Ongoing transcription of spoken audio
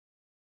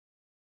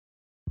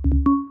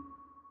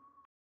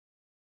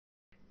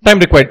Time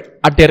required.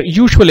 At their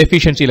usual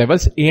efficiency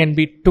levels, A and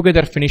B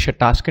together finish a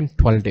task in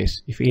 12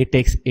 days. If A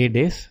takes A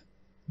days,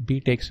 B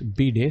takes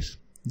B days,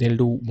 they'll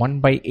do 1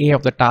 by A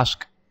of the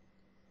task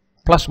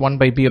plus 1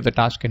 by B of the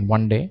task in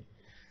 1 day,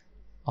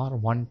 or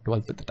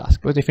 1/12 of the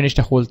task, because they finished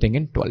the whole thing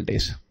in 12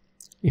 days.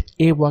 If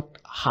A worked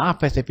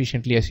half as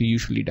efficiently as he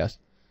usually does,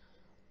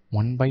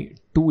 1 by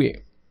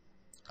 2A,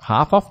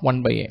 half of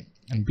 1 by A,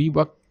 and B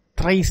worked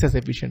thrice as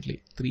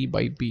efficiently, 3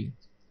 by B,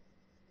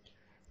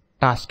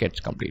 task gets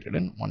completed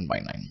in 1 by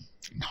 9.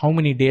 How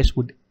many days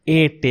would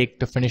A take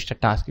to finish the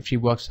task if she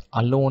works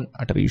alone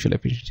at her usual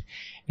efficiency?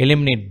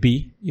 Eliminate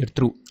B, you're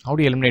through. How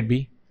do you eliminate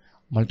B?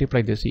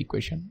 Multiply this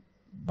equation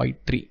by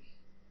 3.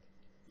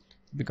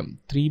 Become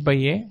 3 by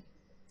A,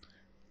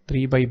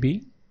 3 by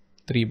B,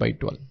 3 by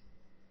 12.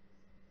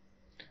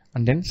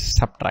 And then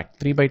subtract.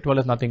 3 by 12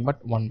 is nothing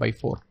but 1 by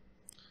 4.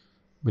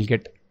 We'll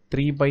get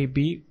 3 by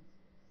B,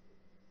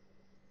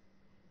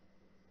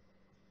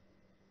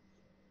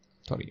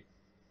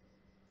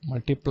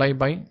 multiply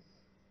by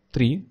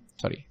 3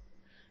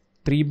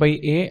 by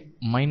A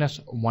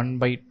minus 1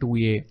 by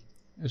 2A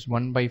is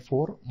 1 by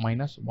 4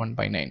 minus 1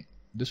 by 9.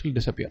 This will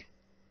disappear.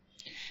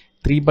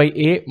 3 by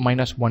A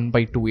minus 1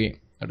 by 2A,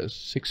 that is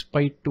 6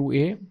 by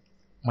 2A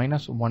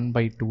minus 1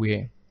 by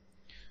 2A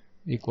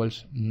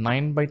equals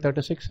 9 by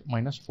 36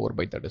 minus 4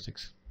 by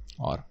 36,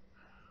 or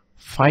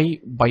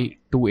 5 by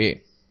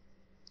 2A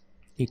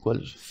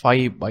equals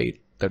 5 by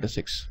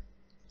 36.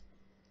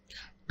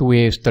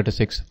 2A is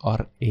 36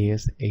 or A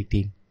is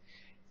 18.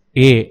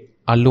 A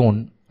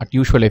alone at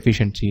usual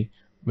efficiency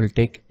will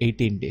take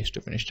 18 days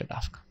to finish the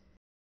task.